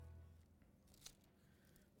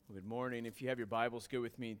Well, good morning. If you have your Bibles, go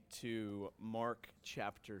with me to Mark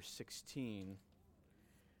chapter 16.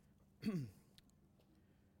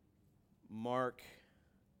 Mark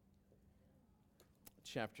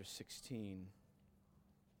chapter 16.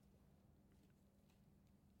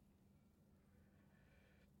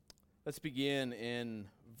 Let's begin in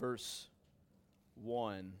verse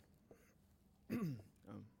 1. It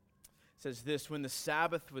says this: When the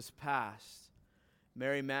Sabbath was past,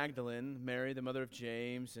 Mary Magdalene, Mary the mother of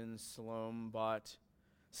James, and Salome bought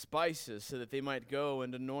spices so that they might go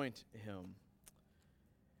and anoint him.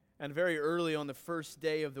 And very early on the first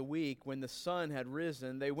day of the week, when the sun had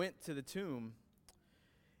risen, they went to the tomb.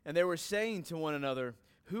 And they were saying to one another,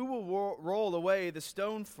 "Who will roll away the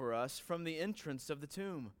stone for us from the entrance of the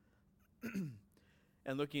tomb?"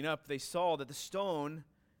 And looking up, they saw that the stone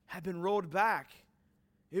had been rolled back.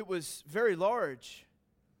 It was very large.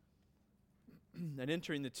 And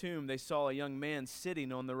entering the tomb, they saw a young man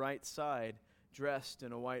sitting on the right side, dressed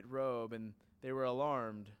in a white robe, and they were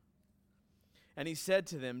alarmed. And he said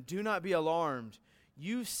to them, "Do not be alarmed.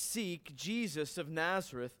 You seek Jesus of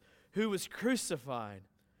Nazareth, who was crucified.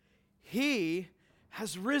 He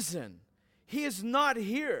has risen. He is not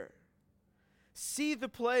here. See the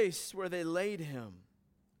place where they laid him.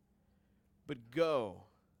 But go,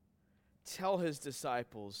 tell his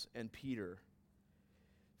disciples and Peter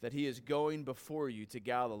that he is going before you to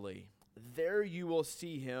Galilee. There you will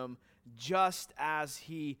see him, just as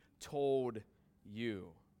he told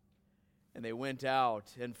you." And they went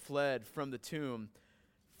out and fled from the tomb,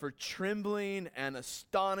 for trembling and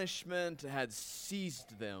astonishment had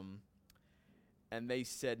seized them, and they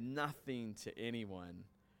said nothing to anyone,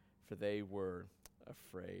 for they were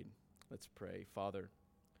afraid. Let's pray. Father,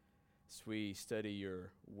 as we study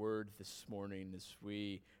your word this morning, as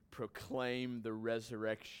we proclaim the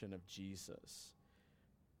resurrection of Jesus,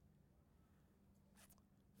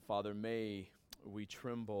 Father, may we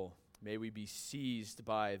tremble, may we be seized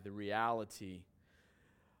by the reality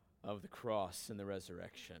of the cross and the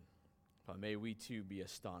resurrection. Father, may we too be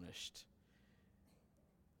astonished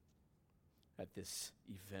at this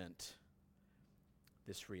event,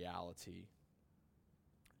 this reality.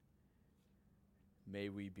 May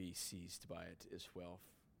we be seized by it as well,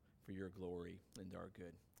 for your glory and our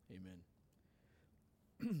good.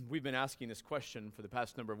 Amen. We've been asking this question for the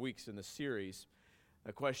past number of weeks in this series,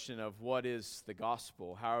 a question of what is the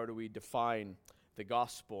gospel? How do we define the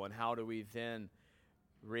gospel? And how do we then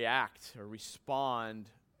react or respond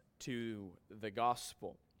to the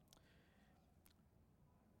gospel?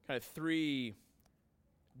 Kind of three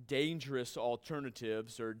dangerous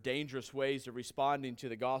alternatives or dangerous ways of responding to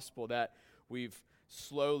the gospel that we've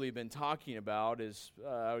slowly been talking about.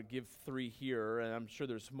 I would give three here, and I'm sure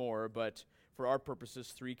there's more, but for our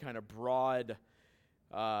purposes, three kind of broad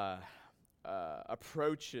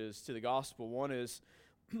approaches to the gospel. One is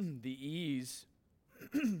the ease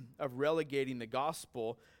of relegating the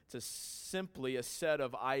gospel to simply a set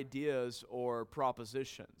of ideas or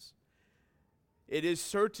propositions. It is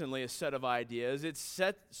certainly a set of ideas. It's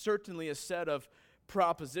certainly a set of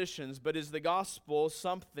propositions, but is the gospel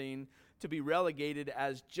something to be relegated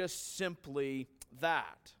as just simply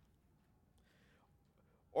that?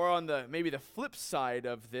 Or on maybe the flip side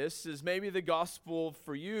of this is maybe the gospel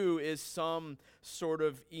for you is some sort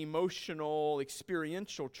of emotional,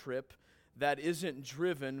 experiential trip that isn't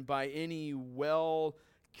driven by any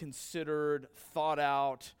well-considered,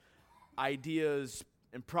 thought-out ideas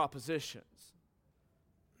and propositions.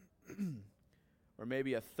 Or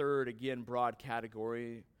maybe a third, again, broad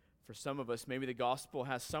category. For some of us, maybe the gospel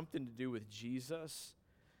has something to do with Jesus.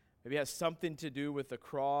 Maybe it has something to do with the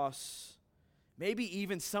cross. Maybe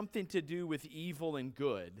even something to do with evil and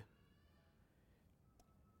good.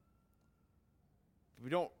 We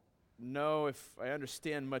don't know if I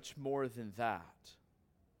understand much more than that.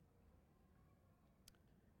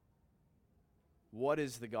 What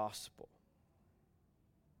is the gospel?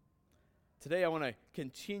 Today I want to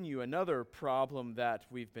continue another problem that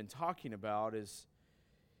we've been talking about as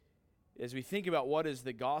we think about what is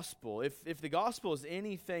the gospel. If the gospel is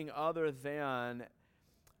anything other than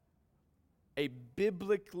a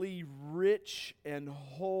biblically rich and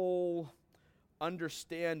whole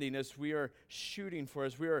understanding as we are shooting for,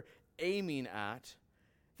 as we are aiming at,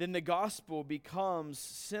 then the gospel becomes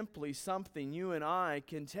simply something you and I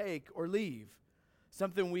can take or leave,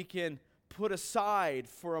 something we can put aside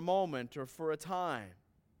for a moment or for a time.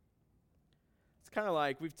 It's kind of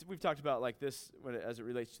like, we've talked about like this as it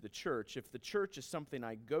relates to the church. If the church is something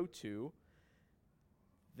I go to,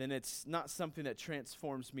 then it's not something that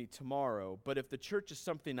transforms me tomorrow. But if the church is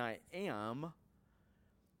something I am,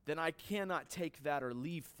 then I cannot take that or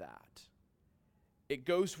leave that. It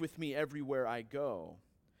goes with me everywhere I go.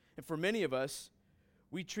 And for many of us,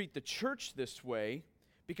 we treat the church this way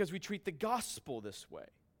because we treat the gospel this way.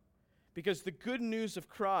 Because the good news of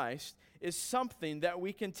Christ is something that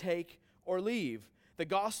we can take or leave. The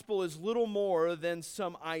gospel is little more than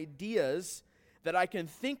some ideas that I can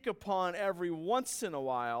think upon every once in a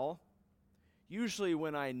while, usually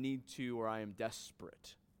when I need to or I am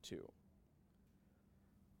desperate to.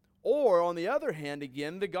 Or, on the other hand,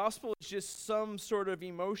 again, the gospel is just some sort of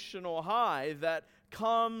emotional high that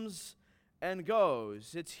comes and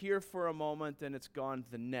goes. It's here for a moment and it's gone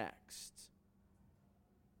the next.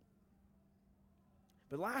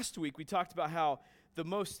 But last week we talked about how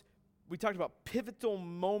we talked about pivotal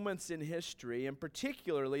moments in history, and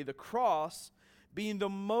particularly the cross being the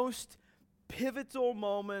most pivotal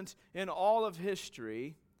moment in all of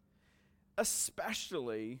history,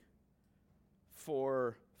 especially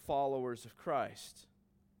for followers of Christ.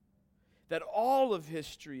 That all of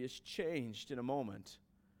history is changed in a moment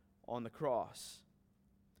on the cross.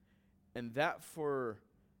 And that for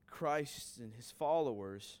Christ and his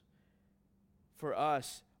followers, for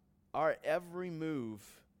us, our every move,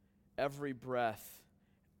 every breath,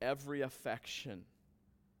 every affection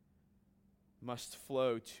must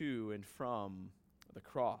flow to and from the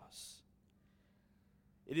cross.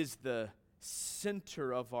 It is the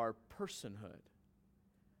center of our personhood,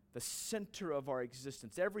 the center of our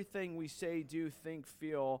existence. Everything we say, do, think,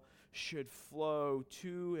 feel should flow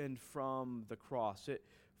to and from the cross. It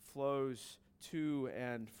flows to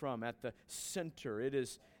and from, at the center. It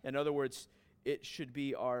is, in other words, it should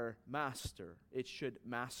be our master. It should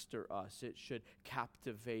master us. It should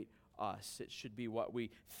captivate us. It should be what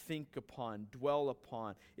we think upon, dwell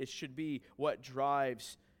upon. It should be what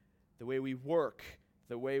drives the way we work,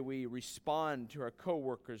 the way we respond to our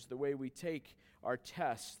coworkers, the way we take our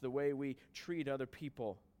tests, the way we treat other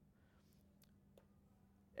people.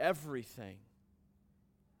 Everything.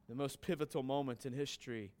 The most pivotal moment in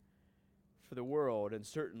history for the world and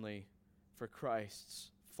certainly for Christ's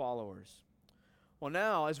followers. Well,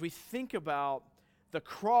 now, as we think about the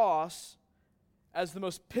cross as the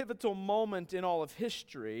most pivotal moment in all of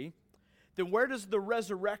history, then where does the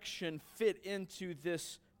resurrection fit into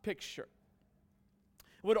this picture?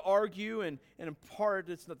 I would argue, and in part,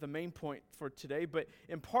 it's not the main point for today, but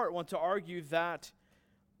in part want to argue that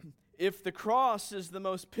if the cross is the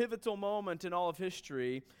most pivotal moment in all of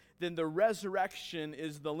history, then the resurrection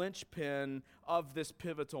is the linchpin of this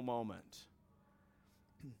pivotal moment.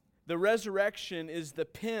 The resurrection is the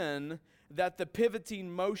pin that the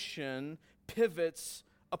pivoting motion pivots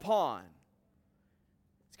upon.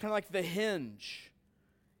 It's kind of like the hinge.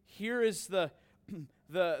 Here is the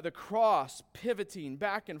cross pivoting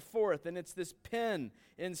back and forth, and it's this pin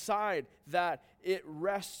inside that it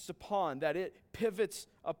rests upon, that it pivots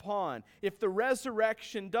upon. If the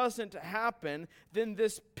resurrection doesn't happen, then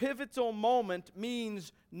this pivotal moment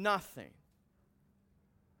means nothing.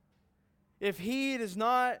 If he is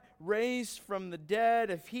not raised from the dead,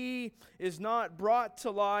 if he is not brought to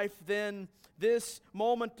life, then this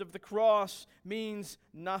moment of the cross means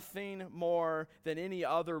nothing more than any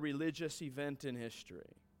other religious event in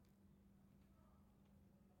history.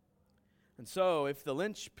 And so, if the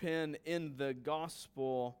linchpin in the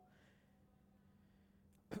gospel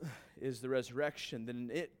is the resurrection, then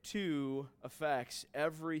it too affects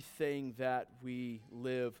everything that we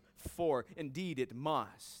live for. Indeed, it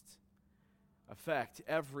must affect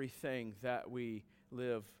everything that we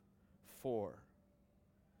live for.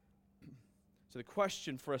 So the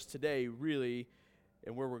question for us today, really,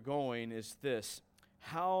 and where we're going, is this: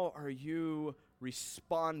 how are you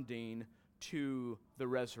responding to the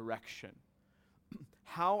resurrection?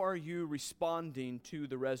 How are you responding to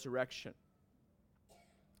the resurrection?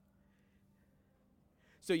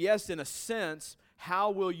 So yes, in a sense,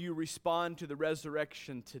 how will you respond to the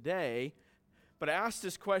resurrection today? But I ask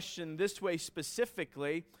this question this way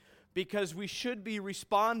specifically because we should be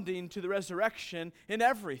responding to the resurrection in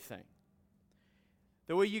everything.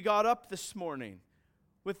 The way you got up this morning,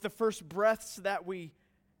 with the first breaths that we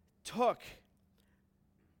took,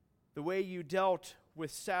 the way you dealt with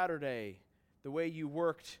Saturday, the way you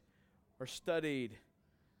worked or studied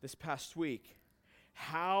this past week.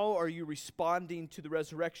 How are you responding to the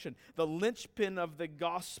resurrection? The linchpin of the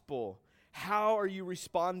gospel. How are you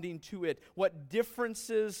responding to it? What difference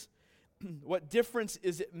is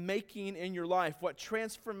it making in your life? What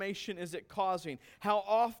transformation is it causing? How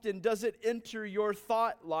often does it enter your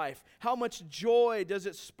thought life? How much joy does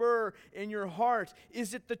it spur in your heart?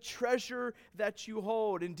 Is it the treasure that you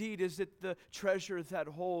hold? Indeed, is it the treasure that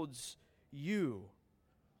holds you?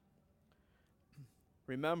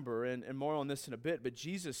 remember, and more on this in a bit, but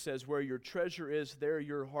Jesus says, where your treasure is, there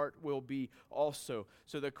your heart will be also.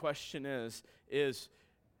 So the question is,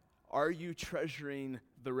 are you treasuring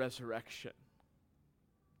the resurrection?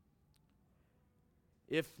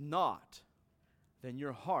 If not, then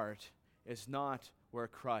your heart is not where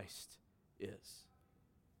Christ is.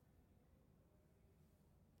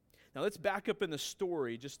 Now let's back up in the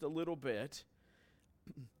story just a little bit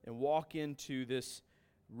and walk into this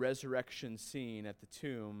resurrection scene at the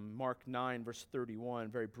tomb. Mark 9, verse 31,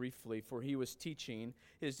 very briefly. For he was teaching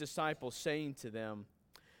his disciples, saying to them,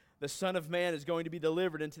 the Son of Man is going to be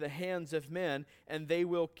delivered into the hands of men, and they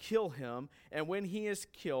will kill him. And when he is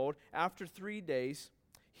killed, after 3 days,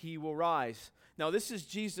 he will rise. Now this is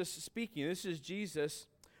Jesus speaking. This is Jesus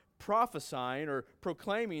prophesying or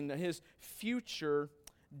proclaiming his future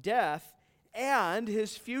death and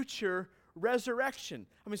his future resurrection.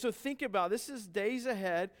 I mean, so think about this is days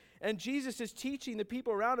ahead, and Jesus is teaching the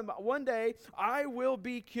people around him, one day I will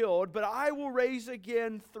be killed, but I will raise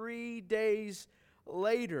again 3 days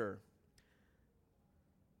later.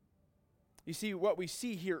 You see, what we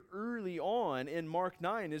see here early on in Mark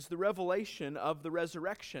 9 is the revelation of the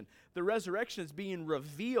resurrection. The resurrection is being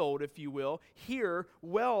revealed, if you will, here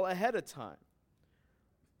well ahead of time.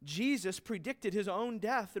 Jesus predicted his own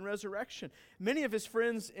death and resurrection. Many of his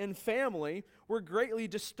friends and family were greatly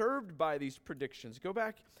disturbed by these predictions. Go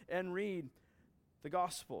back and read the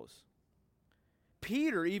Gospels.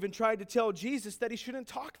 Peter even tried to tell Jesus that he shouldn't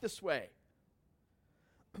talk this way.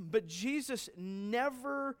 But Jesus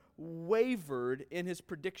never wavered in his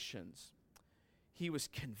predictions. He was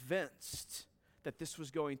convinced that this was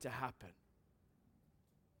going to happen.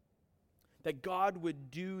 That God would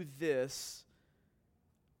do this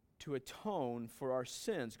to atone for our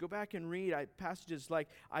sins. Go back and read passages like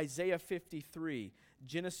Isaiah 53,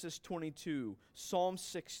 Genesis 22, Psalm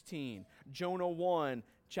 16, Jonah 1,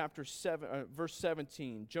 chapter 7, verse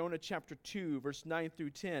 17, Jonah chapter 2, verse 9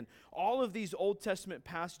 through 10. All of these Old Testament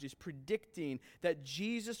passages predicting that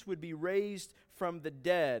Jesus would be raised from the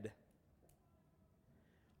dead.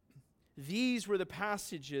 These were the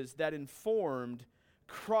passages that informed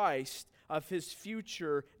Christ of his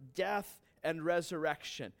future death and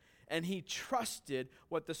resurrection. And he trusted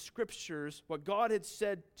what the Scriptures, what God had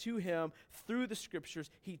said to him through the Scriptures,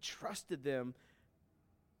 he trusted them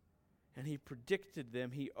and he predicted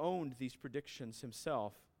them. He owned these predictions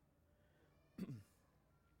himself.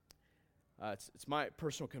 It's my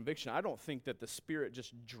personal conviction. I don't think that the Spirit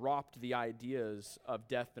just dropped the ideas of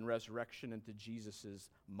death and resurrection into Jesus'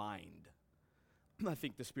 mind. I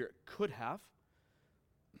think the Spirit could have.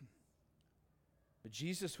 But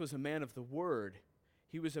Jesus was a man of the Word.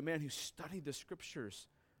 He was a man who studied the Scriptures.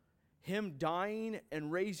 Him dying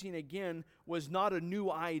and raising again was not a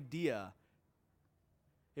new idea.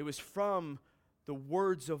 It was from the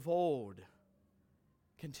words of old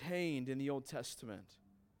contained in the Old Testament.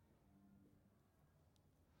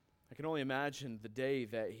 I can only imagine the day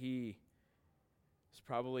that he is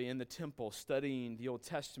probably in the temple studying the Old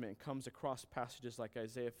Testament and comes across passages like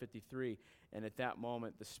Isaiah 53, and at that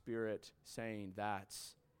moment the Spirit saying,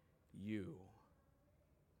 "That's you."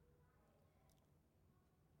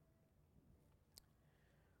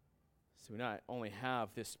 So we not only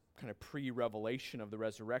have this kind of pre-revelation of the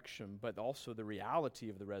resurrection, but also the reality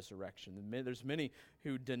of the resurrection. There's many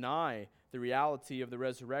who deny the reality of the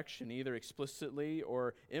resurrection, either explicitly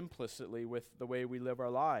or implicitly with the way we live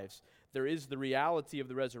our lives. There is the reality of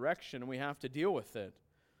the resurrection, and we have to deal with it.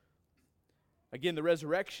 Again, the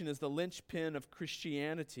resurrection is the linchpin of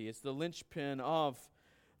Christianity. It's the linchpin of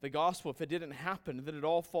the gospel. If it didn't happen, then it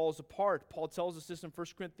all falls apart. Paul tells us this in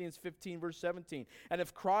 1 Corinthians 15, verse 17. And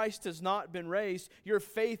if Christ has not been raised, your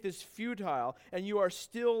faith is futile, and you are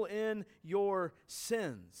still in your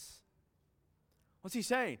sins. What's he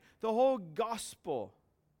saying? The whole gospel,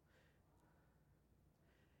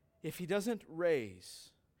 if he doesn't raise,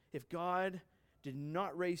 if God did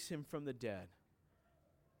not raise him from the dead,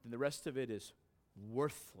 then the rest of it is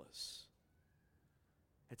worthless.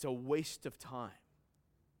 It's a waste of time.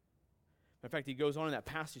 In fact, he goes on in that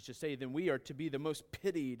passage to say, then we are to be the most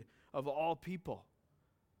pitied of all people.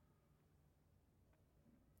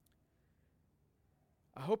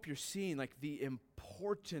 I hope you're seeing the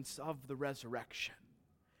importance of the resurrection.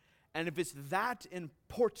 And if it's that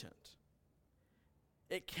important,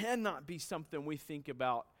 it cannot be something we think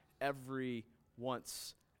about every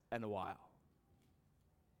once in a while.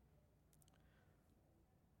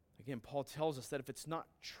 Again, Paul tells us that if it's not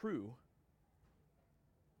true,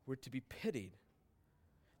 we're to be pitied.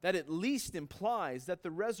 That at least implies that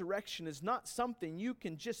the resurrection is not something you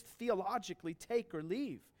can just theologically take or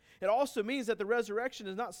leave. It also means that the resurrection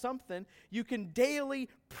is not something you can daily,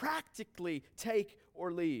 practically take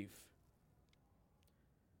or leave.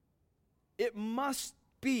 It must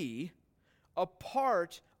be a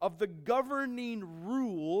part of the governing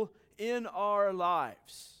rule in our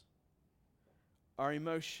lives, our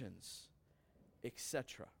emotions,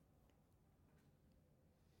 etc.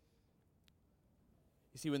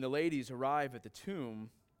 You see, when the ladies arrive at the tomb,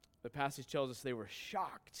 the passage tells us they were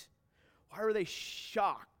shocked. Why were they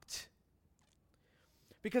shocked?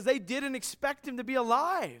 Because they didn't expect him to be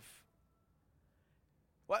alive.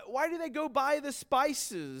 Why do they go buy the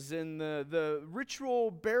spices and the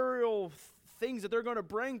ritual burial things that they're going to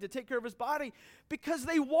bring to take care of his body? Because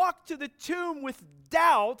they walked to the tomb with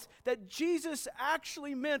doubt that Jesus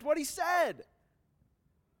actually meant what he said.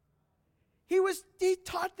 He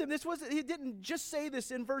taught them. He didn't just say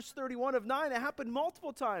this in verse 31 of 9. It happened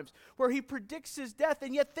multiple times where he predicts his death,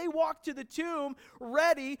 and yet they walk to the tomb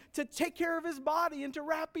ready to take care of his body and to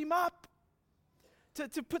wrap him up,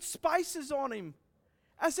 to put spices on him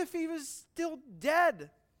as if he was still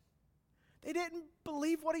dead. They didn't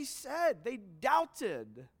believe what he said. They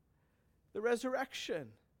doubted the resurrection.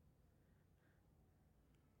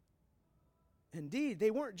 Indeed,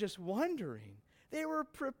 they weren't just wondering. They were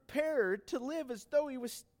prepared to live as though he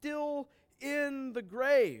was still in the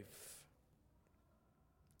grave.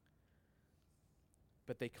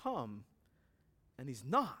 But they come, and he's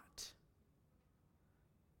not.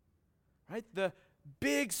 Right? The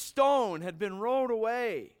big stone had been rolled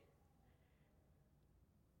away.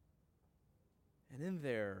 And in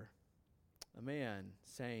there, a man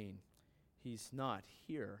saying, he's not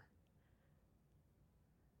here.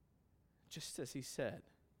 Just as he said.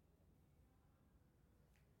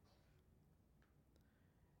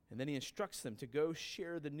 And then he instructs them to go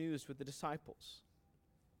share the news with the disciples.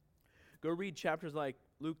 Go read chapters like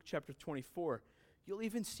Luke chapter 24. You'll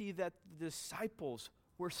even see that the disciples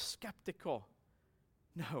were skeptical.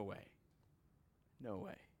 No way. No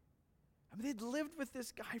way. I mean, they'd lived with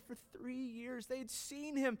this guy for 3 years. They'd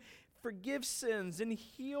seen him forgive sins and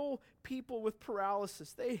heal people with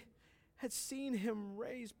paralysis. They had seen him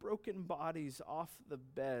raise broken bodies off the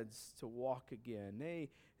beds to walk again. They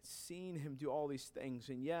seen him do all these things,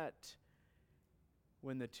 and yet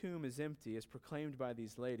when the tomb is empty, as proclaimed by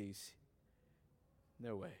these ladies,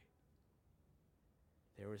 no way.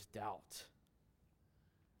 There was doubt.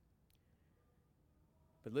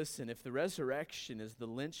 But listen, if the resurrection is the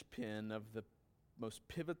linchpin of the most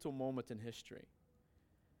pivotal moment in history,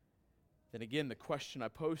 then again, the question I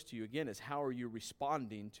pose to you again is, how are you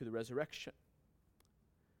responding to the resurrection?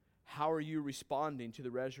 How are you responding to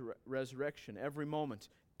the resurrection every moment,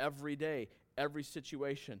 every day, every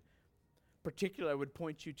situation? Particularly, I would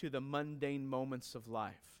point you to the mundane moments of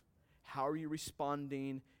life. How are you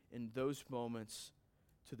responding in those moments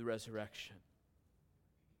to the resurrection?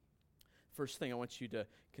 First thing I want you to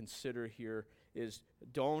consider here is,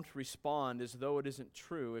 don't respond as though it isn't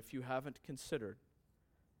true if you haven't considered.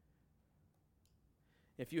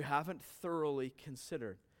 If you haven't thoroughly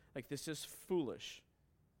considered, like, this is foolish.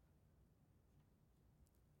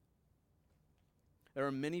 There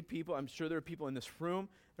are many people, I'm sure there are people in this room,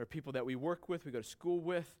 there are people that we work with, we go to school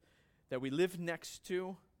with, that we live next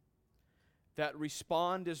to, that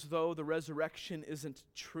respond as though the resurrection isn't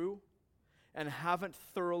true and haven't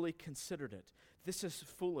thoroughly considered it. This is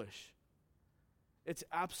foolish. It's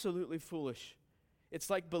absolutely foolish. It's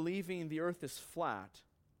like believing the earth is flat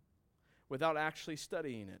without actually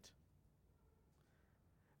studying it.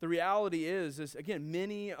 The reality is again,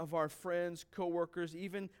 many of our friends, coworkers,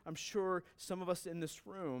 even I'm sure some of us in this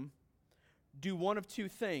room, do one of two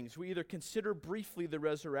things. We either consider briefly the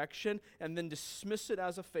resurrection and then dismiss it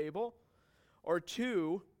as a fable, or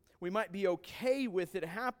two, we might be okay with it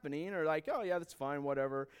happening, or like, oh yeah, that's fine,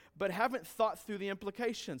 whatever, but haven't thought through the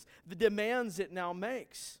implications, the demands it now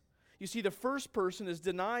makes. You see, the first person is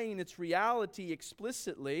denying its reality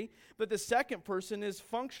explicitly, but the second person is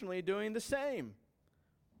functionally doing the same.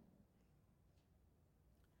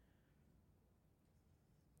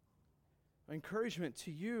 My encouragement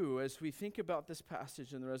to you as we think about this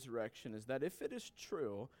passage in the resurrection is that if it is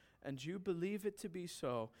true and you believe it to be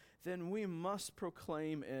so, then we must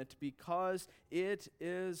proclaim it, because it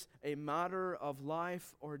is a matter of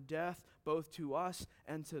life or death, both to us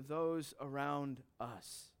and to those around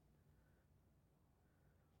us.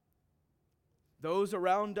 Those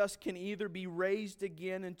around us can either be raised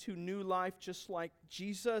again into new life just like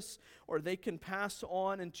Jesus, or they can pass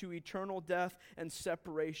on into eternal death and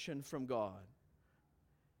separation from God.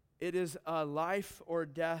 It is a life or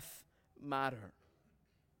death matter.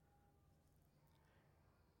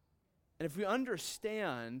 And if we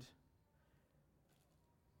understand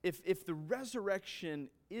if the resurrection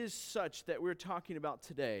is such that we're talking about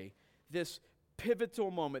today, this pivotal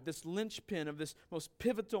moment, this linchpin of this most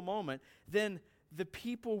pivotal moment, then the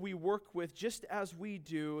people we work with, just as we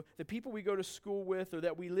do, the people we go to school with or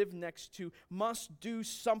that we live next to, must do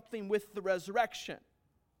something with the resurrection.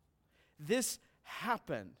 This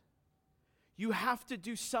happened. You have to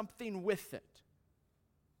do something with it.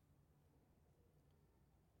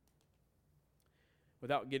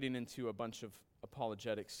 Without getting into a bunch of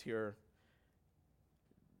apologetics here,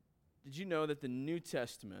 did you know that the New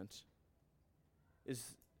Testament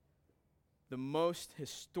is the most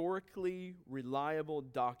historically reliable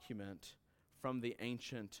document from the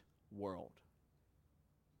ancient world?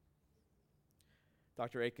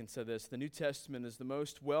 Dr. Aiken said this: the New Testament is the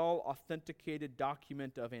most well-authenticated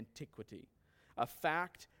document of antiquity, a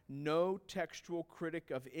fact no textual critic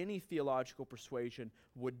of any theological persuasion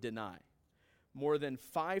would deny. More than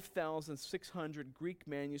 5,600 Greek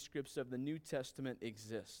manuscripts of the New Testament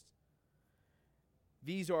exist.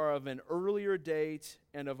 These are of an earlier date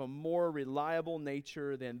and of a more reliable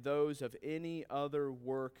nature than those of any other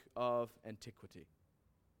work of antiquity.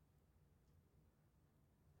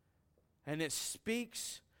 And it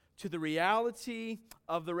speaks to the reality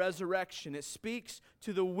of the resurrection. It speaks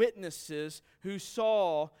to the witnesses who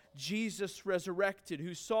saw Jesus resurrected,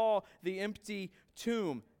 who saw the empty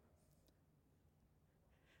tomb.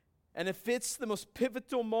 And if it's the most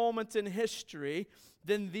pivotal moment in history,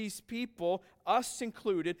 then these people, us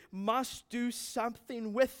included, must do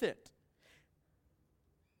something with it.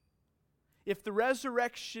 If the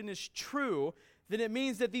resurrection is true, then it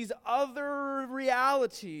means that these other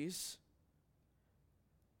realities,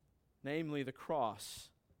 namely the cross,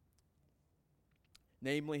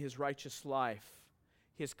 namely his righteous life,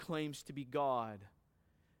 his claims to be God,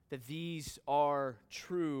 that these are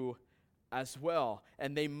true as well,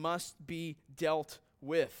 and they must be dealt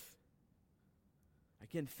with.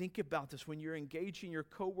 Again, think about this when you're engaging your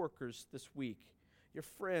coworkers this week, your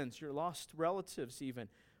friends, your lost relatives even.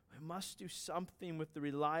 We must do something with the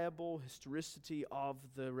reliable historicity of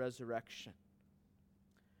the resurrection.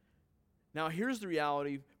 Now, here's the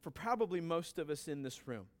reality for probably most of us in this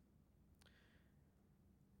room.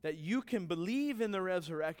 That you can believe in the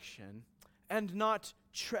resurrection and not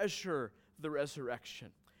treasure the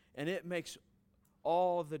resurrection. And it makes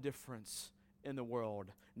all the difference in the world,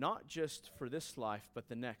 not just for this life, but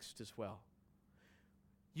the next as well.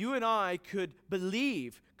 You and I could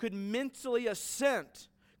believe, could mentally assent,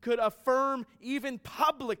 could affirm even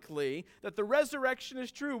publicly that the resurrection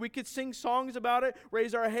is true. We could sing songs about it,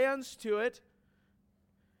 raise our hands to it,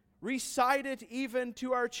 recite it even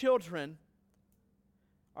to our children,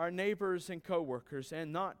 our neighbors and coworkers,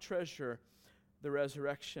 and not treasure the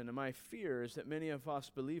resurrection. And my fear is that many of us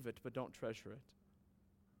believe it but don't treasure it.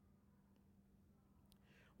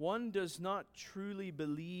 One does not truly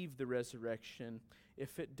believe the resurrection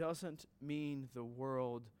if it doesn't mean the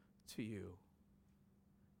world to you.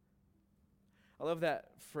 I love that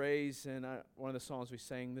phrase in one of the songs we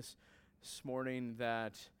sang this morning,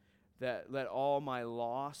 that let all my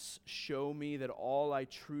loss show me that all I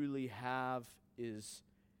truly have is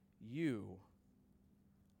you.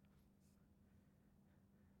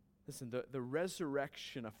 Listen, the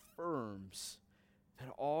resurrection affirms that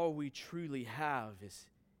all we truly have is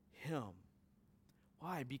Him.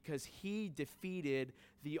 Why? Because He defeated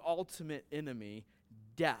the ultimate enemy,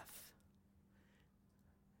 death.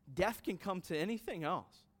 Death can come to anything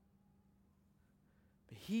else.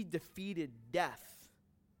 But He defeated death.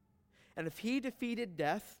 And if He defeated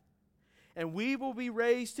death, and we will be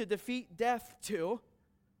raised to defeat death too,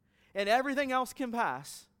 and everything else can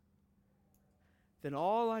pass, then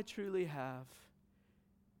all I truly have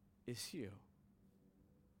is you.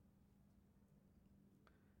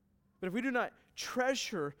 But if we do not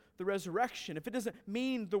treasure the resurrection, if it doesn't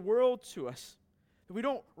mean the world to us, then we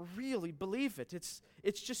don't really believe it.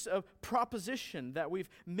 It's just a proposition that we've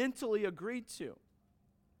mentally agreed to.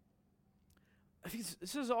 I think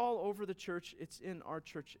this is all over the church. It's in our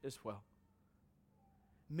church as well.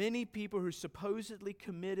 Many people who are supposedly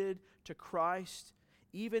committed to Christ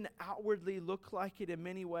even outwardly look like it in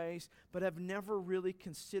many ways, but have never really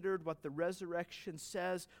considered what the resurrection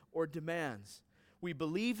says or demands. We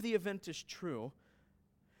believe the event is true,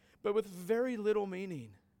 but with very little meaning.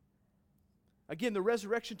 Again, the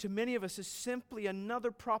resurrection to many of us is simply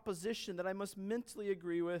another proposition that I must mentally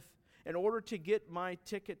agree with in order to get my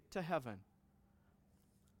ticket to heaven.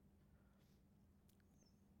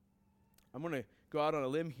 I'm going to go out on a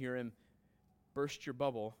limb here and burst your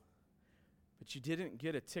bubble. But you didn't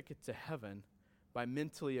get a ticket to heaven by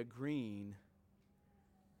mentally agreeing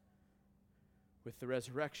with the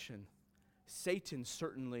resurrection. Satan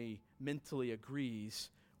certainly mentally agrees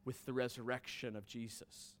with the resurrection of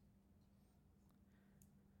Jesus.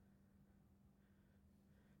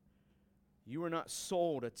 You were not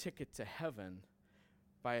sold a ticket to heaven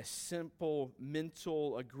by a simple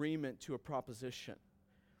mental agreement to a proposition.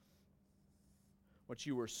 What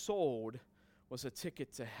you were sold was a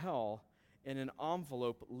ticket to hell in an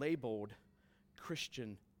envelope labeled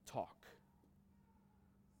Christian talk.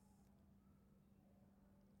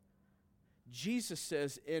 Jesus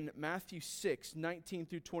says in Matthew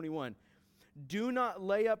 6:19-21, "Do not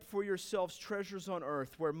lay up for yourselves treasures on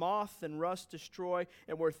earth, where moth and rust destroy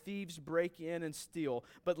and where thieves break in and steal.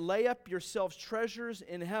 But lay up yourselves treasures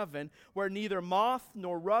in heaven, where neither moth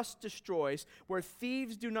nor rust destroys, where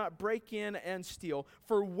thieves do not break in and steal.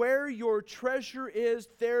 For where your treasure is,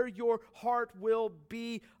 there your heart will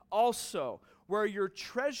be also." Where your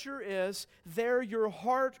treasure is, there your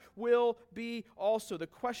heart will be also. The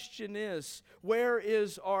question is, where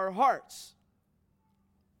is our hearts?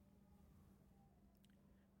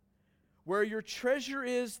 Where your treasure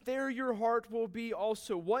is, there your heart will be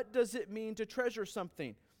also. What does it mean to treasure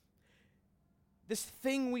something? This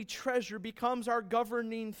thing we treasure becomes our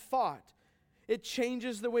governing thought. It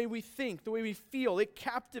changes the way we think, the way we feel. It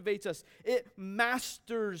captivates us. It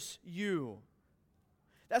masters you.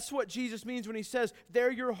 That's what Jesus means when he says, there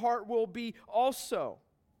your heart will be also.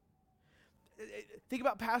 Think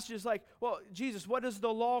about passages like, well, Jesus, what does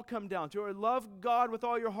the law come down to? Or love God with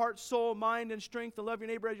all your heart, soul, mind, and strength, and love your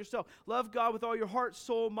neighbor as yourself. Love God with all your heart,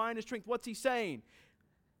 soul, mind, and strength. What's he saying?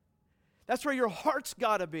 That's where your heart's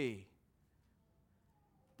got to be.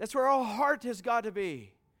 That's where our heart has got to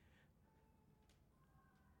be.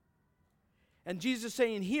 And Jesus is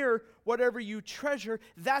saying here, whatever you treasure,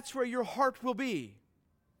 that's where your heart will be.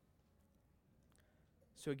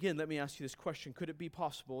 So again, let me ask you this question. Could it be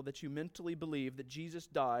possible that you mentally believe that Jesus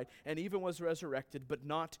died and even was resurrected, but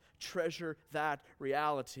not treasure that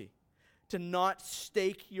reality? To not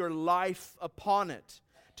stake your life upon it?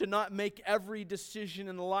 To not make every decision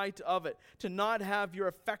in light of it? To not have your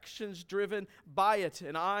affections driven by it?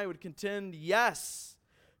 And I would contend, yes,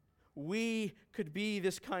 we could be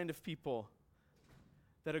this kind of people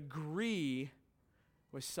that agree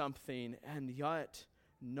with something and yet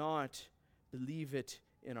not believe it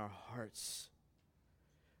in our hearts.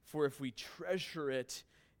 For if we treasure it,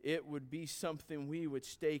 it would be something we would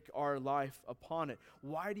stake our life upon it.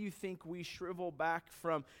 Why do you think we shrivel back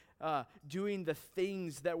from doing the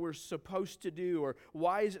things that we're supposed to do? Or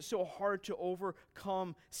why is it so hard to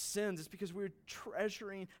overcome sins? It's because we're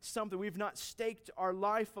treasuring something. We've not staked our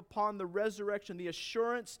life upon the resurrection, the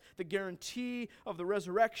assurance, the guarantee of the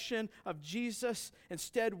resurrection of Jesus.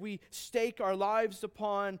 Instead, we stake our lives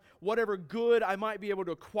upon whatever good I might be able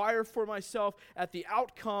to acquire for myself at the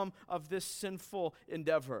outcome of this sinful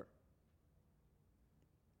endeavor.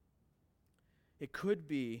 It could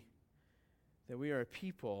be that we are a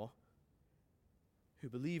people who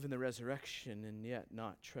believe in the resurrection and yet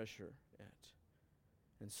not treasure it.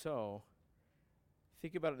 And so,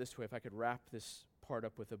 think about it this way, if I could wrap this part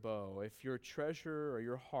up with a bow. If your treasure or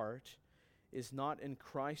your heart is not in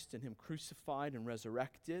Christ and Him crucified and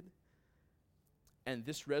resurrected, and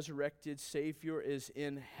this resurrected Savior is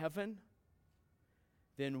in heaven,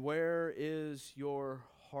 then where is your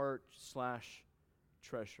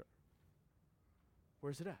heart/treasure?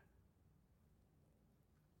 Where's it at?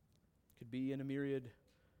 Could be in a myriad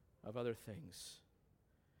of other things.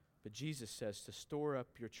 But Jesus says to store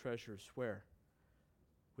up your treasures where?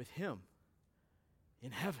 With Him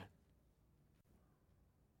in heaven.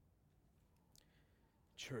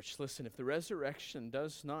 Church, listen, if the resurrection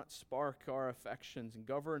does not spark our affections and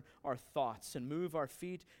govern our thoughts and move our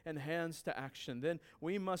feet and hands to action, then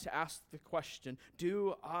we must ask the question,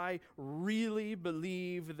 do I really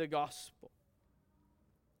believe the gospel?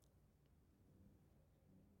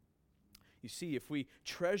 You see, if we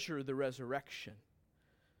treasure the resurrection,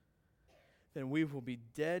 then we will be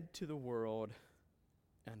dead to the world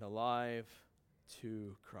and alive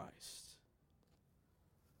to Christ.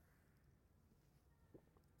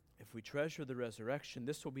 If we treasure the resurrection,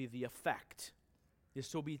 this will be the effect.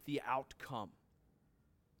 This will be the outcome.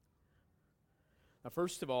 Now,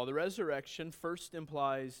 first of all, the resurrection first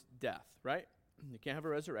implies death, right? You can't have a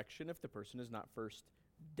resurrection if the person is not first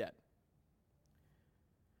dead.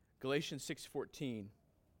 Galatians 6:14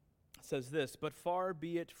 says this, "But far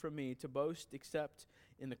be it from me to boast except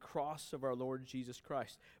in the cross of our Lord Jesus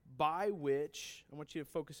Christ, by which," I want you to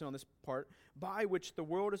focus in on this part, "by which the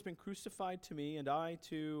world has been crucified to me and I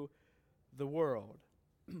to the world."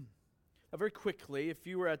 Now, very quickly, if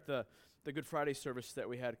you were at the Good Friday service that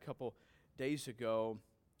we had a couple days ago,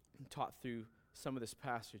 and taught through some of this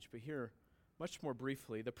passage, but here much more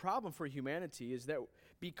briefly, the problem for humanity is that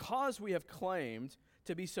because we have claimed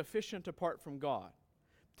to be sufficient apart from God,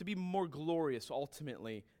 to be more glorious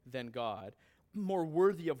ultimately than God, more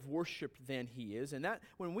worthy of worship than He is, and that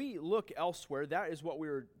when we look elsewhere, that is what we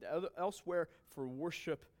are elsewhere for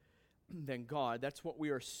worship than God. That's what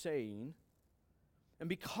we are saying. And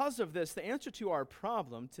because of this, the answer to our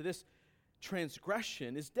problem, to this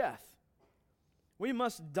transgression, is death. We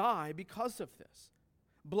must die because of this.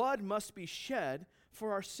 Blood must be shed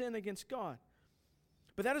for our sin against God.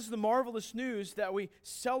 But that is the marvelous news that we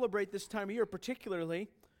celebrate this time of year, particularly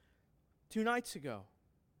 2 nights ago,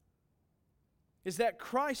 is that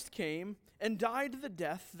Christ came and died the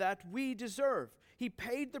death that we deserve. He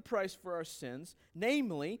paid the price for our sins,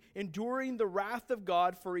 namely, enduring the wrath of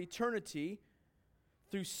God for eternity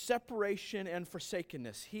through separation and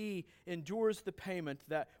forsakenness. He endures the payment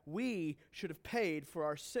that we should have paid for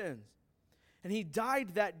our sins. And He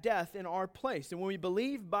died that death in our place. And when we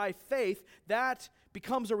believe by faith, that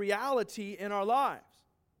becomes a reality in our lives.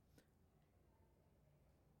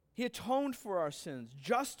 He atoned for our sins.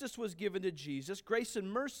 Justice was given to Jesus. Grace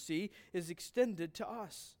and mercy is extended to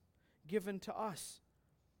us, given to us.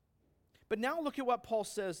 But now look at what Paul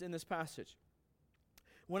says in this passage.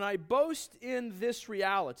 When I boast in this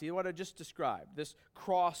reality, what I just described, this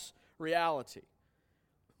cross reality,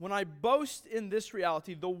 when I boast in this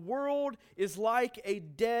reality, the world is like a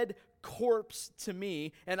dead corpse to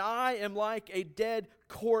me, and I am like a dead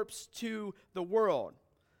corpse to the world.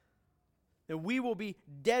 And we will be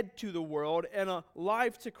dead to the world and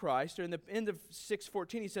alive to Christ. Or in the end of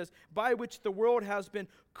 6:14, he says, by which the world has been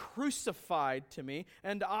crucified to me,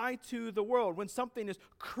 and I to the world. When something is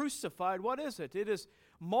crucified, what is it? It is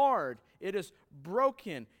marred. It is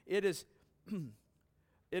broken. It is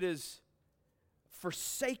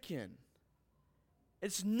forsaken.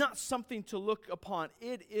 It's not something to look upon.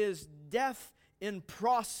 It is death in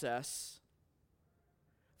process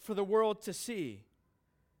for the world to see.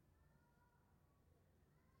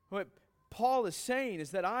 What Paul is saying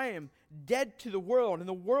is that I am dead to the world, and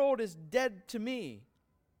the world is dead to me.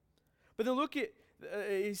 But then look at,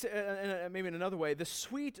 maybe in another way, the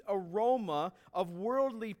sweet aroma of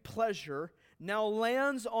worldly pleasure now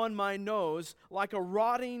lands on my nose like a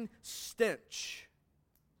rotting stench.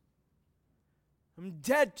 I'm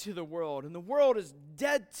dead to the world, and the world is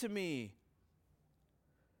dead to me.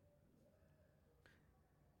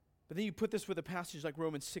 But then you put this with a passage like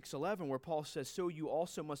Romans 6:11, where Paul says, so you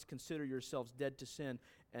also must consider yourselves dead to sin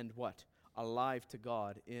and what? Alive to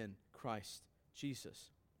God in Christ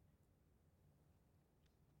Jesus.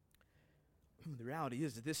 The reality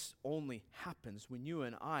is that this only happens when you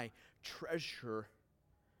and I treasure,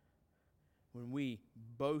 when we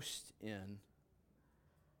boast in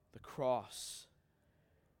the cross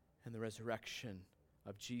and the resurrection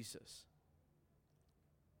of Jesus.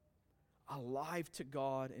 Alive to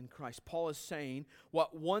God in Christ. Paul is saying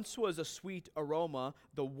what once was a sweet aroma,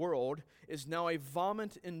 the world, is now a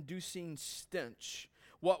vomit-inducing stench.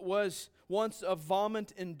 What was once a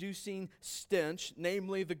vomit-inducing stench,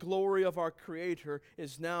 namely the glory of our Creator,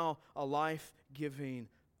 is now a life-giving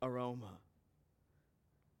aroma.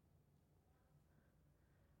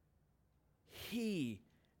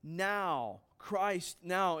 Christ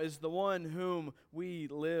now is the one whom we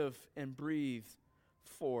live and breathe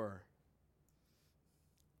for.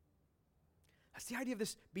 That's the idea of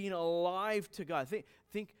this being alive to God.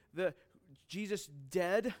 Think the Jesus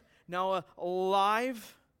dead, now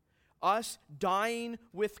alive. Us dying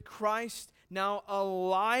with Christ, now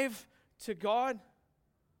alive to God.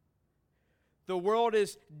 The world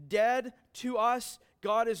is dead to us.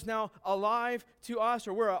 God is now alive to us,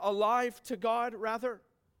 or we're alive to God, rather.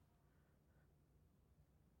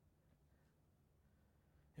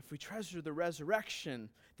 If we treasure the resurrection,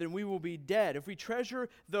 then we will be dead. If we treasure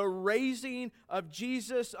the raising of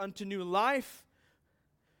Jesus unto new life,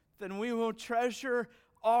 then we will treasure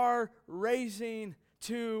our raising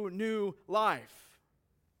to new life.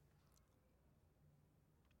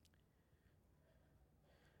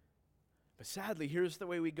 But sadly, here's the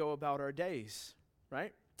way we go about our days,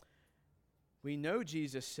 right? We know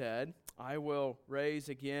Jesus said, I will raise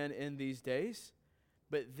again in these days.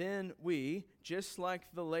 But then we, just like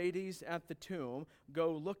the ladies at the tomb,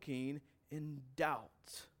 go looking in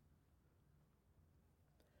doubt.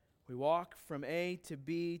 We walk from A to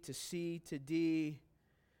B to C to D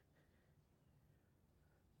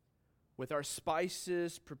with our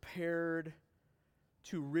spices prepared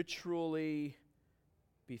to ritually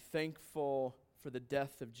be thankful for the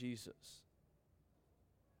death of Jesus.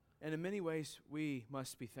 And in many ways, we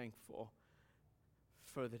must be thankful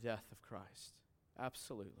for the death of Christ.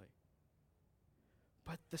 Absolutely.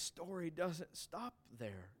 But the story doesn't stop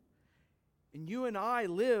there. And you and I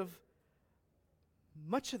live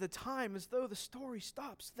much of the time as though the story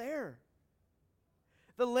stops there.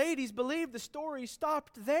 The ladies believed the story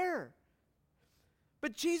stopped there.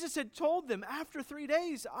 But Jesus had told them, after 3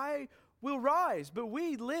 days, I will rise. But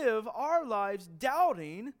we live our lives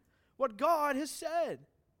doubting what God has said.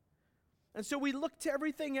 And so we look to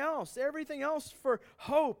everything else for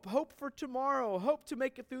hope for tomorrow, hope to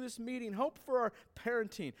make it through this meeting, hope for our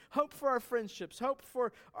parenting, hope for our friendships, hope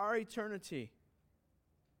for our eternity.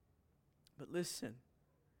 But listen,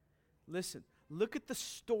 look at the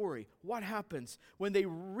story. What happens when they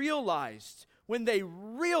realized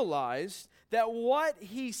that what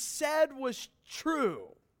he said was true?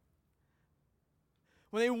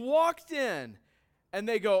 When they walked in and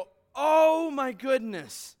they go, oh my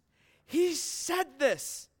goodness, he said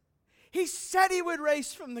this. He said he would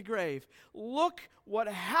raise from the grave. Look what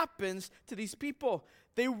happens to these people.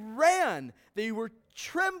 They ran. They were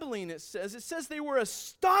trembling, it says. It says they were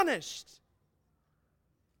astonished.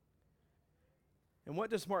 And what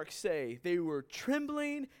does Mark say? They were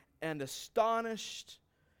trembling and astonished.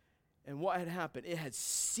 And what had happened? It had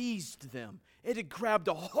seized them. It had grabbed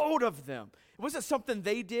a hold of them. It wasn't something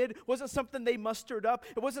they did. It wasn't something they mustered up.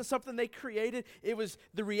 It wasn't something they created. It was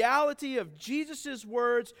the reality of Jesus'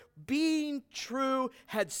 words being true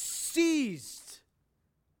had seized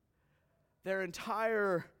their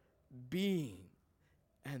entire being.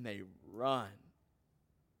 And they run.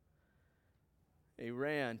 They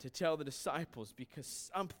ran to tell the disciples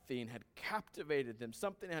because something had captivated them.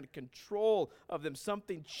 Something had control of them.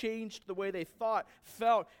 Something changed the way they thought,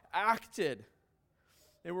 felt, acted.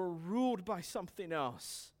 They were ruled by something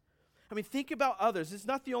else. I mean, think about others. It's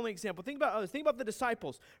not the only example. Think about others. Think about the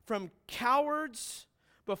disciples. From cowards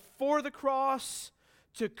before the cross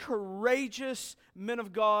to courageous men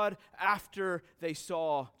of God after they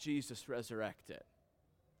saw Jesus resurrected.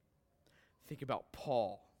 Think about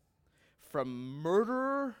Paul. From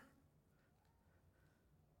murderer,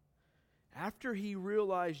 after he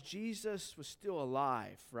realized Jesus was still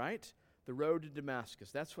alive, right? The road to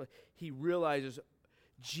Damascus. That's what he realizes.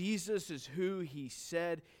 Jesus is who he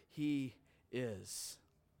said he is.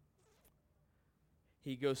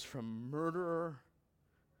 He goes from murderer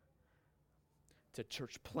to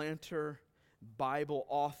church planter, Bible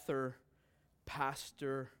author,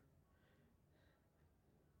 pastor.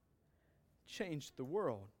 Changed the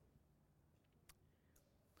world.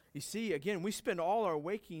 You see, again, we spend all our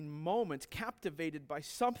waking moments captivated by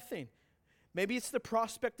something. Maybe it's the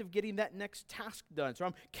prospect of getting that next task done. So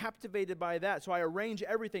I'm captivated by that. So I arrange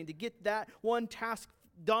everything to get that one task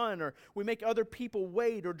done. Or we make other people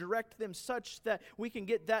wait or direct them such that we can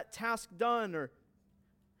get that task done.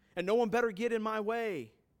 And no one better get in my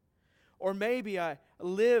way. Or maybe I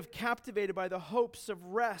live captivated by the hopes of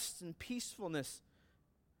rest and peacefulness.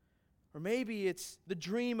 Or maybe it's the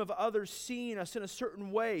dream of others seeing us in a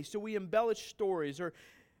certain way, so we embellish stories. Or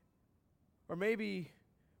maybe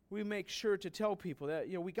we make sure to tell people that,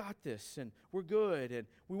 we got this and we're good. And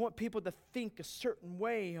we want people to think a certain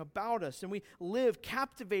way about us. And we live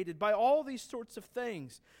captivated by all these sorts of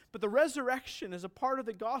things. But the resurrection is a part of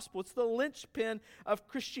the gospel. It's the linchpin of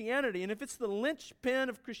Christianity. And if it's the linchpin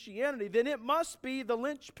of Christianity, then it must be the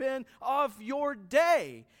linchpin of your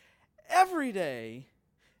day. Every day.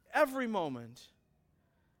 Every moment,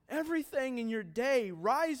 everything in your day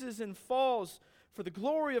rises and falls for the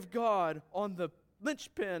glory of God on the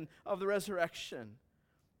linchpin of the resurrection.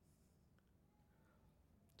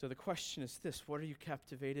 So the question is this: what are you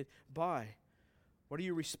captivated by? What are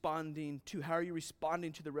you responding to? How are you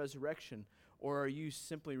responding to the resurrection? Or are you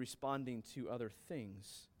simply responding to other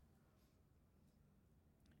things?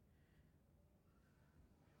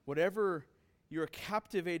 Whatever you're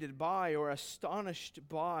captivated by or astonished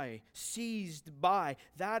by, seized by,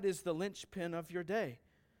 that is the linchpin of your day.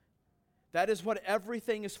 That is what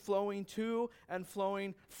everything is flowing to and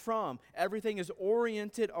flowing from. Everything is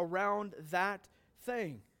oriented around that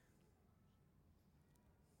thing.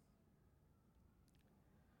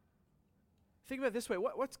 Think about it this way.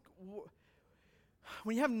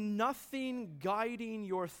 When you have nothing guiding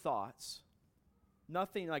your thoughts,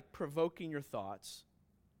 nothing like provoking your thoughts,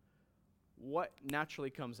 what naturally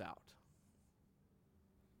comes out?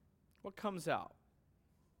 What comes out?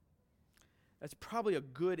 That's probably a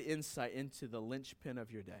good insight into the linchpin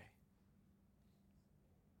of your day.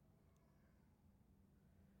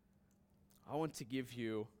 I want to give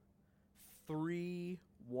you 3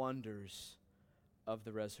 wonders of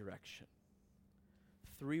the resurrection.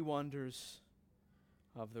 3 wonders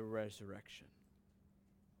of the resurrection.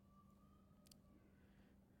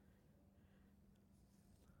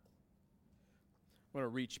 I want to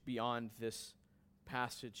reach beyond this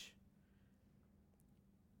passage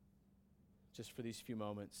just for these few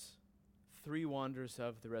moments. 3 wonders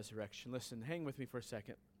of the resurrection. Listen, hang with me for a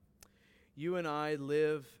second. You and I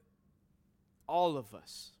live, all of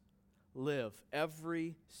us live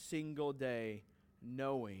every single day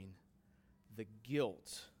knowing the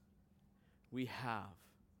guilt we have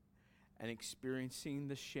and experiencing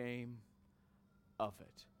the shame of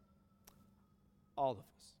it. All of us.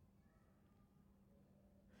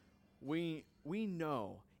 We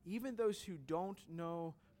know, even those who don't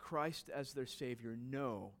know Christ as their Savior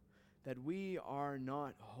know that we are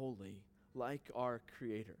not holy like our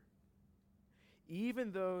Creator.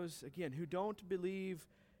 Even those, again, who don't believe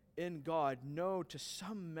in God know to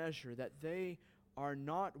some measure that they are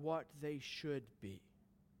not what they should be.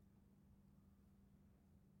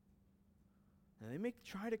 And they may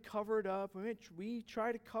try to cover it up. We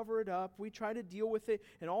try to cover it up. We try to deal with it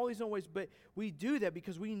in all these own ways. But we do that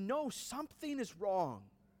because we know something is wrong.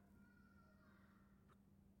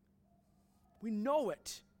 We know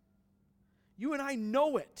it. You and I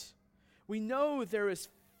know it. We know there is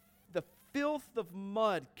the filth of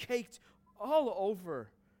mud caked all over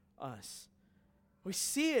us. We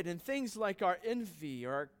see it in things like our envy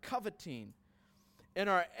or our coveting, in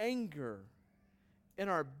our anger, in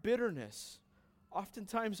our bitterness,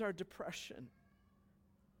 oftentimes our depression,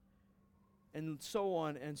 and so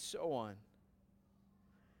on and so on.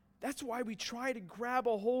 That's why we try to grab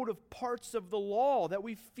a hold of parts of the law that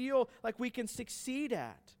we feel like we can succeed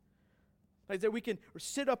at. Like that we can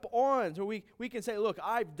sit up on, so we can say, look,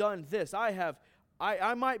 I've done this. I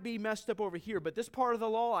might be messed up over here, but this part of the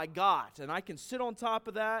law I got, and I can sit on top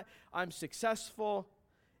of that. I'm successful,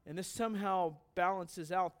 and this somehow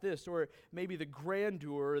balances out this, or maybe the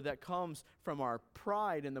grandeur that comes from our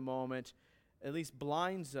pride in the moment at least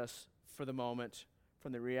blinds us for the moment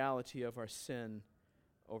from the reality of our sin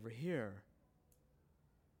over here.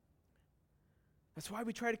 That's why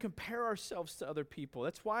we try to compare ourselves to other people.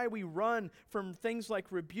 That's why we run from things like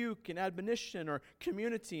rebuke and admonition or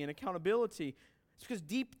community and accountability. It's because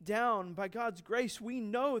deep down, by God's grace, we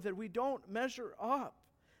know that we don't measure up.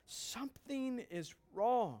 Something is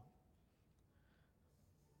wrong.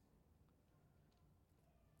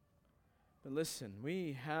 But listen,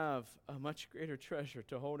 we have a much greater treasure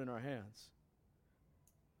to hold in our hands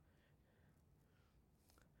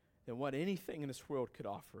than what anything in this world could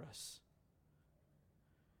offer us.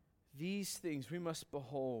 These things we must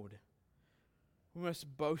behold. We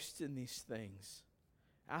must boast in these things.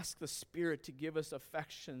 Ask the Spirit to give us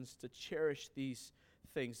affections to cherish these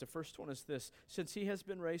things. The first one is this: since He has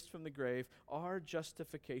been raised from the grave, our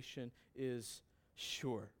justification is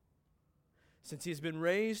sure. Since He has been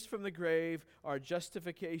raised from the grave, our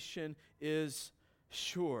justification is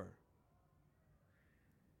sure.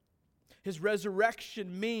 His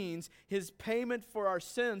resurrection means His payment for our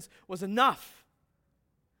sins was enough.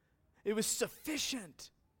 It was sufficient.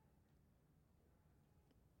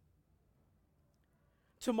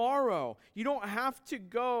 Tomorrow, you don't have to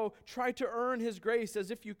go try to earn His grace as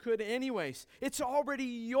if you could anyways. It's already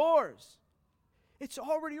yours. It's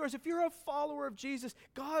already yours. If you're a follower of Jesus,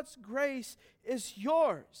 God's grace is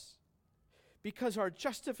yours. Because our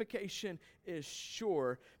justification is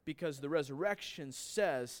sure, because the resurrection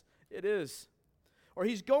says it is. Or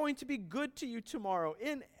He's going to be good to you tomorrow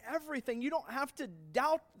in everything. You don't have to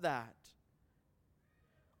doubt that.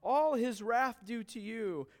 All His wrath due to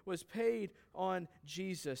you was paid on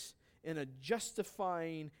Jesus in a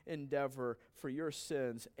justifying endeavor for your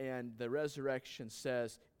sins, and the resurrection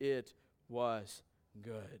says it was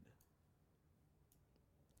good.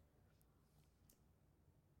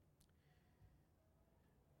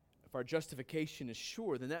 If our justification is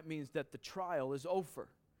sure, then that means that the trial is over.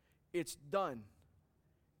 It's done.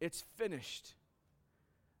 It's finished.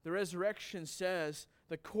 The resurrection says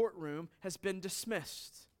the courtroom has been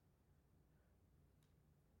dismissed.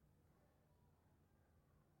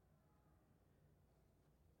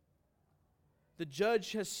 The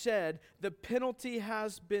judge has said the penalty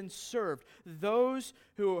has been served. Those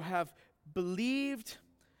who have believed,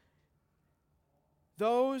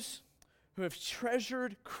 those who have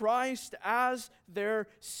treasured Christ as their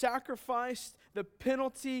sacrifice, the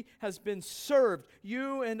penalty has been served.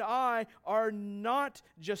 You and I are not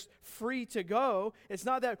just free to go. It's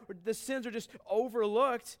not that the sins are just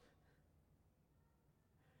overlooked.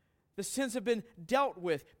 The sins have been dealt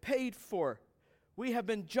with, paid for. We have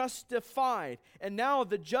been justified. And now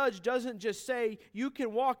the judge doesn't just say, you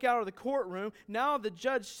can walk out of the courtroom. Now the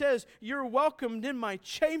judge says, you're welcomed in my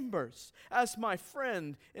chambers as my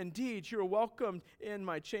friend. Indeed, you're welcomed in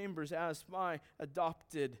my chambers as my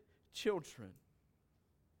adopted children.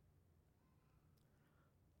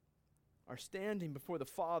 our standing before the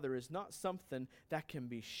Father is not something that can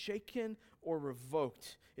be shaken or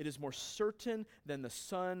revoked. It is more certain than the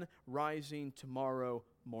sun rising tomorrow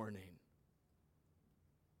morning.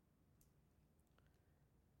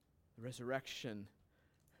 The resurrection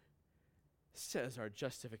says our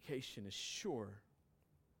justification is sure.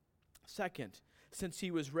 Second, since he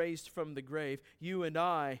was raised from the grave, you and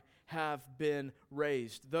I have been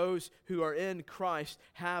raised. Those who are in Christ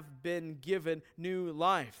have been given new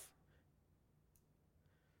life.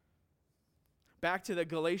 Back to the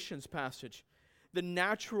Galatians passage. The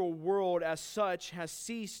natural world as such has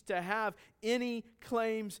ceased to have any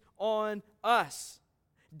claims on us.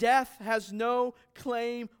 Death has no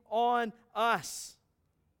claim on us.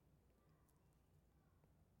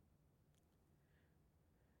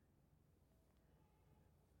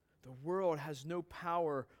 The world has no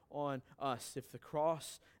power on us if the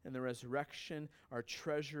cross and the resurrection are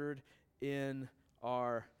treasured in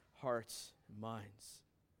our hearts and minds.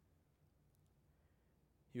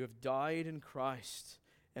 You have died in Christ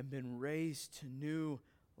and been raised to new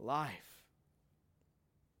life.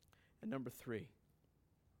 And number 3,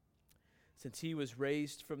 since he was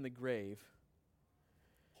raised from the grave,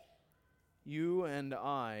 you and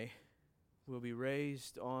I will be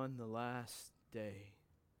raised on the last day.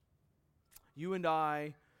 You and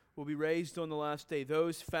I will be raised on the last day.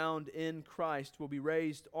 Those found in Christ will be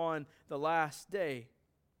raised on the last day.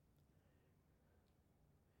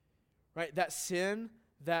 Right? That sin,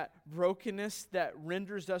 that brokenness that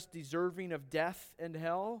renders us deserving of death and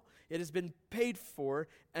hell, it has been paid for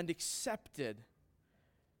and accepted.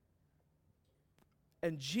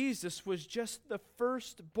 And Jesus was just the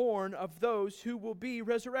firstborn of those who will be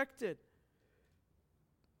resurrected.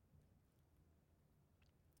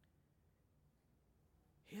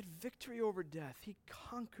 He had victory over death. He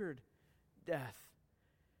conquered death.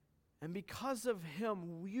 And because of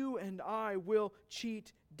him, you and I will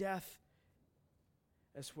cheat death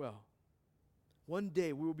as well. One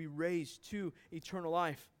day we will be raised to eternal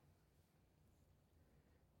life.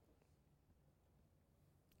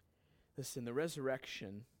 Listen, the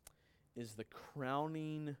resurrection is the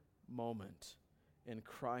crowning moment in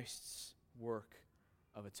Christ's work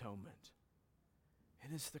of atonement.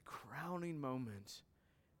 It is the crowning moment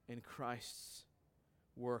in Christ's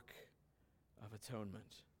work of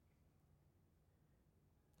atonement.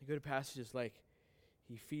 You go to passages like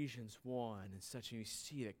Ephesians 1 and such, and you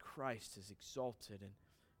see that Christ is exalted and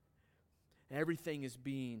everything is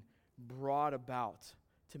being brought about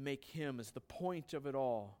to make him as the point of it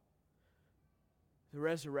all. The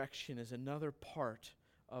resurrection is another part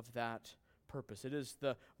of that purpose. It is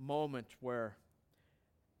the moment where,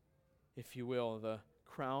 if you will, the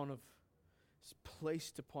crown is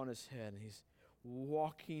placed upon his head and he's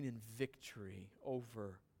walking in victory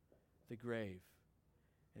over the grave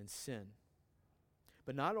and sin.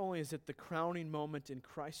 But not only is it the crowning moment in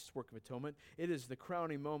Christ's work of atonement, it is the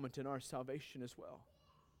crowning moment in our salvation as well.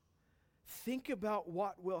 Think about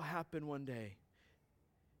what will happen one day.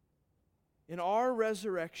 In our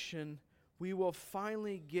resurrection, we will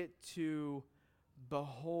finally get to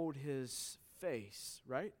behold his face,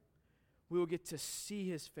 right? We will get to see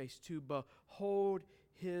his face, to behold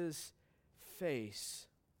his face.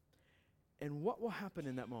 And what will happen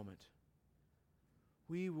in that moment?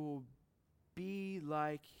 We will be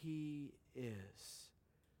like he is.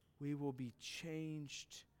 We will be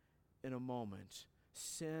changed in a moment.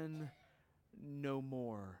 Sin no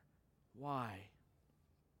more. Why?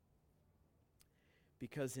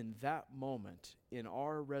 Because in that moment, in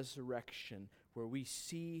our resurrection, where we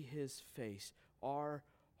see his face, our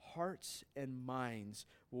hearts and minds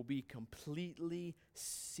will be completely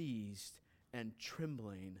seized and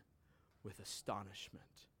trembling with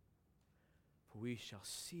astonishment. For we shall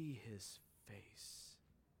see his face.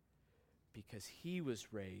 Because he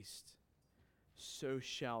was raised, so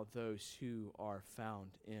shall those who are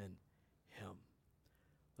found in him.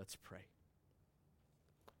 Let's pray.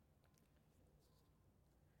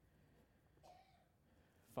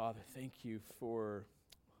 Father, thank you for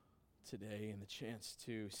today and the chance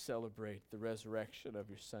to celebrate the resurrection of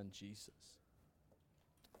your Son, Jesus.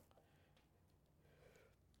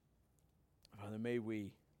 Father, may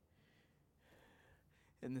we,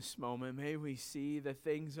 in this moment, may we see the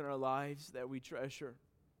things in our lives that we treasure,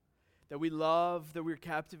 that we love, that we're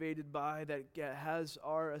captivated by, that has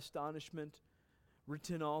our astonishment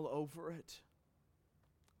written all over it.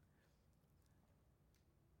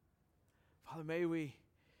 Father, may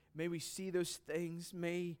we see those things.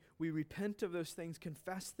 May we repent of those things,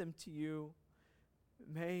 confess them to you.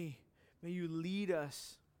 May you lead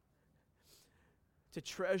us to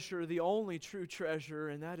treasure the only true treasure,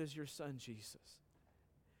 and that is your Son, Jesus.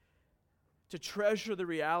 to treasure the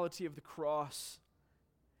reality of the cross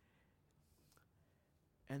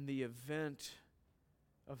and the event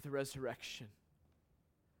of the resurrection.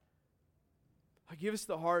 Give us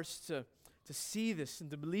the hearts to see this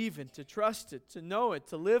and to believe it, to trust it, to know it,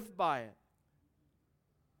 to live by it,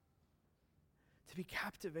 to be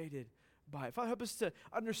captivated by it. Father, help us to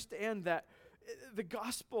understand that the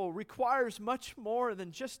gospel requires much more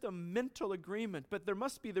than just a mental agreement, but there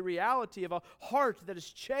must be the reality of a heart that is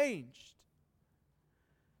changed.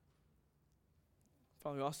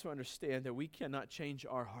 Father, we also understand that we cannot change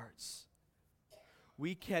our hearts.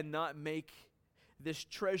 We cannot make this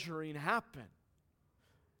treasuring happen.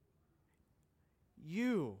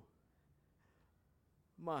 You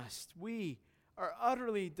must. We are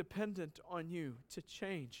utterly dependent on you to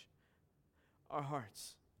change our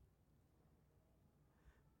hearts.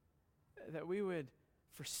 That we would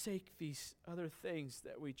forsake these other things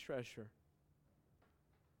that we treasure,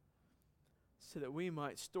 so that we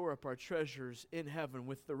might store up our treasures in heaven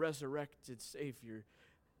with the resurrected Savior,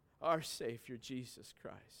 our Savior, Jesus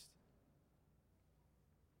Christ.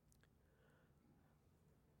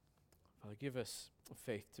 Father, give us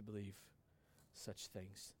faith to believe such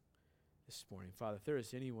things this morning. Father, if there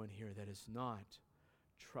is anyone here that has not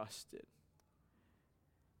trusted,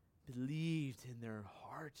 believed in their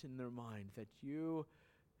heart and their mind that you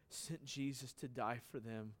sent Jesus to die for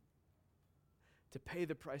them, to pay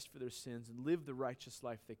the price for their sins and live the righteous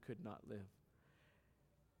life they could not live,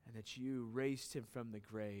 and that you raised him from the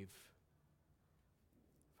grave,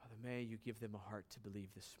 Father, may you give them a heart to believe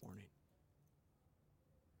this morning.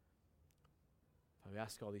 Father, we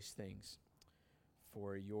ask all these things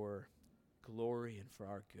for your glory and for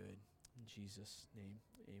our good. In Jesus' name,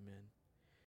 amen.